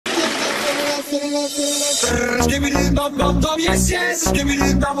Skibidi dum dum dum, yes yes.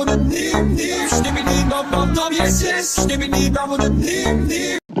 Skibidi dum dum dim dim. Skibidi dum dum dum, yes yes. Skibidi dum dum dim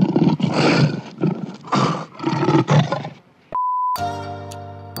dim.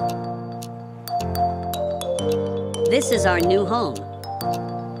 This is our new home.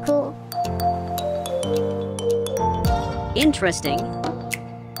 Cool. Interesting.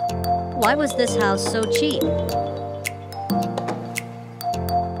 Why was this house so cheap?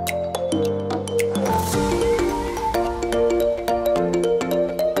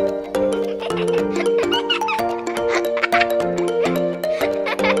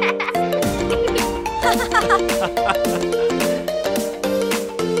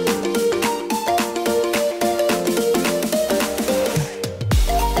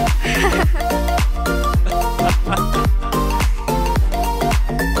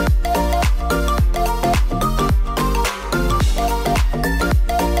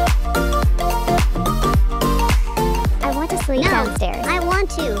 Sleep downstairs. I want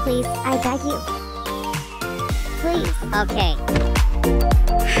to. Please, I beg you. Please. Okay.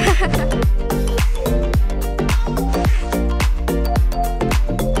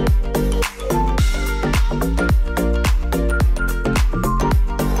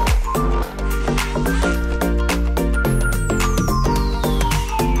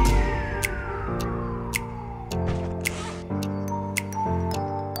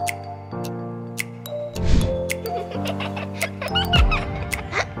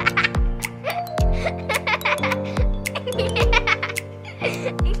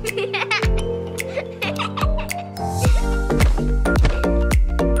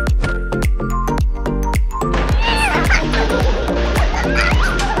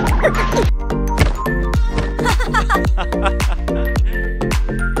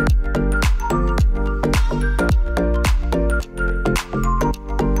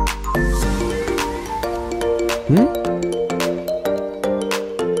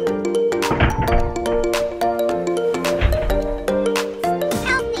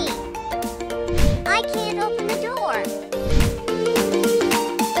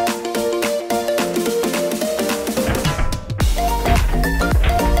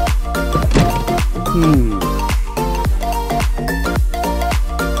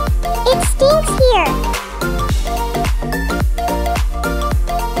 It stinks here.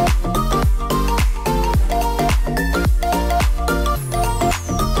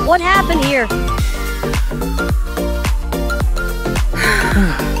 What happened here?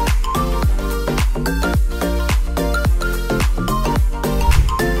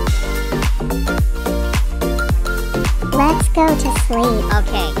 Let's go to sleep.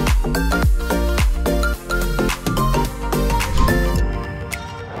 Okay.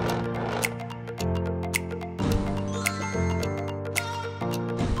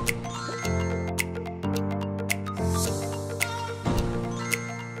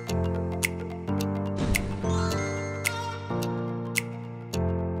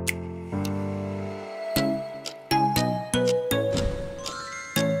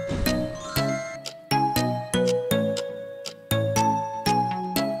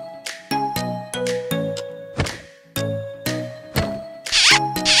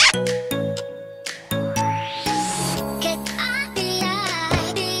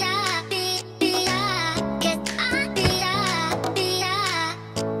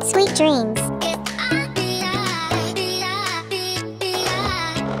 Sweet dreams.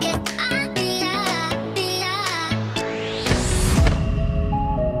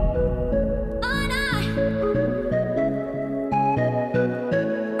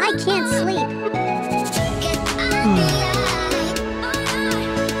 I can't sleep.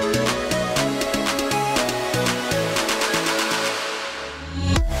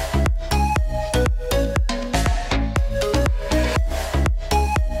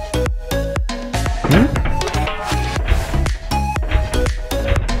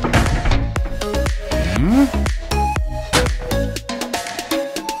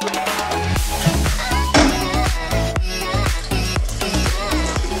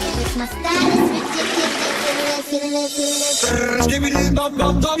 Skibidi dum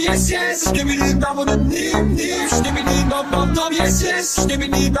dum dum, yes yes. Skibidi dum dum dim dim. Skibidi dum dum dum, yes yes.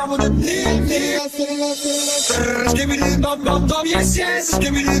 Skibidi dum dum dim dim. Skibidi dum dum dum, yes yes.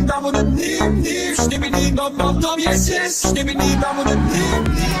 Skibidi dum dum dim dim. Skibidi dum dum dum, yes yes. Skibidi dum dum dim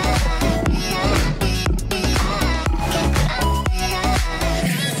dim.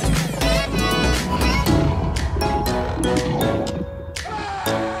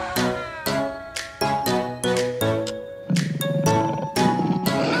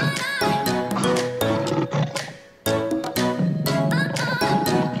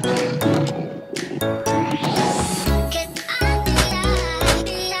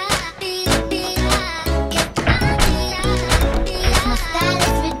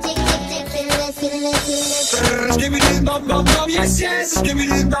 yes.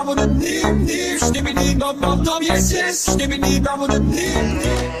 Skibidi bam bam nim nim. Skibidi bam bam bam, yes yes. Skibidi bam bam nim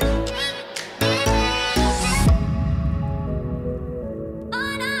nim.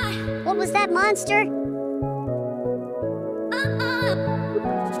 What was that monster?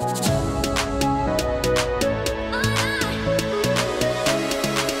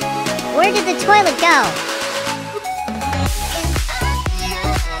 Where did the toilet go?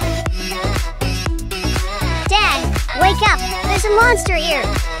 Dad, wake up! There's a monster here!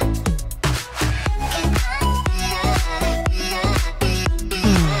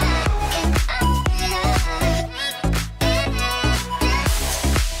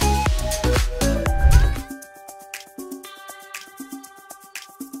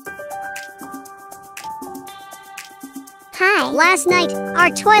 Hi. Last night, our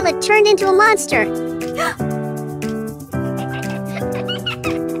toilet turned into a monster.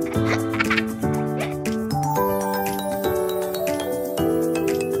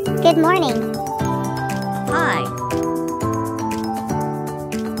 Good morning. Hi.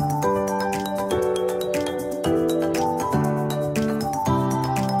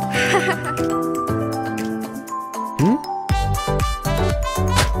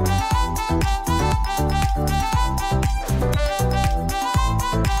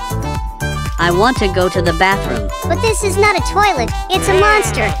 I want to go to the bathroom. But this is not a toilet, it's a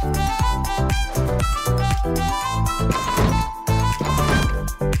monster.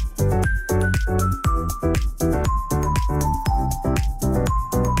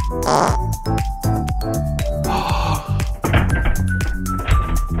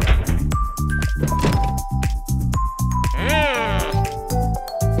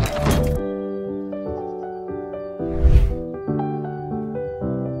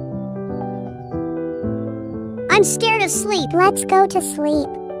 I'm scared of sleep. Let's go to sleep.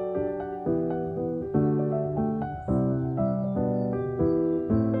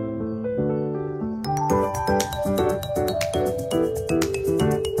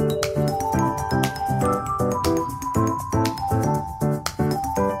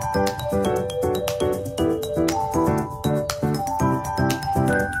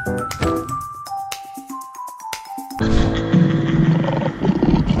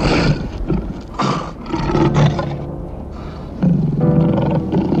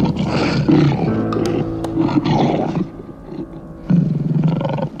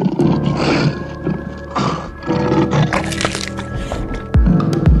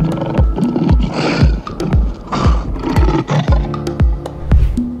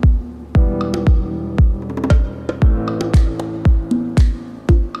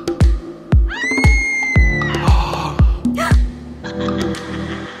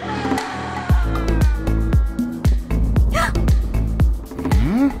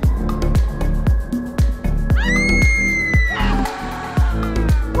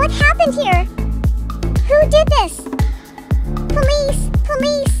 What happened here? Who did this? Police!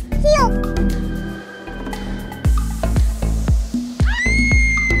 Police! Help!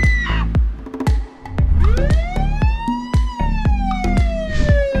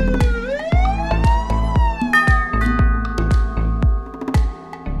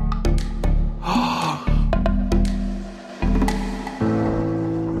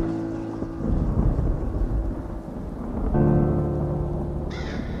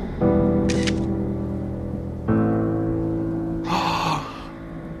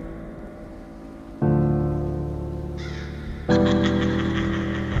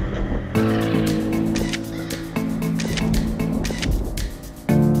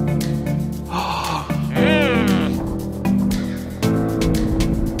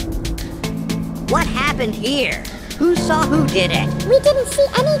 What happened here? Who saw who did it? We didn't see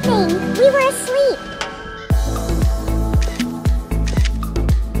anything. We were asleep.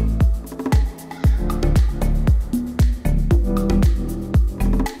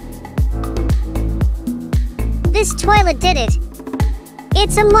 This toilet did it.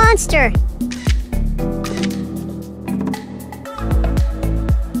 It's a monster.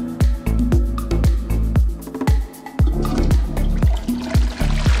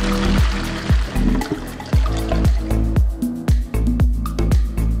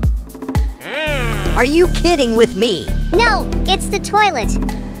 Are you kidding with me? No, it's the toilet.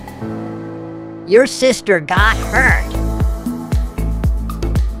 Your sister got hurt.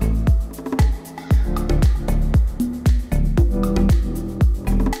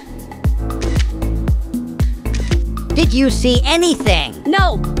 Did you see anything?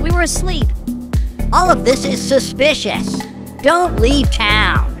 No, we were asleep. All of this is suspicious. Don't leave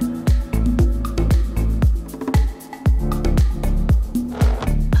town.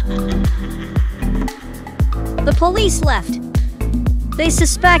 The police left. They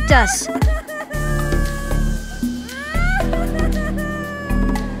suspect us.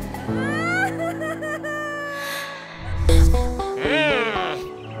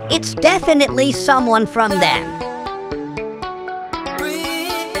 It's definitely someone from them.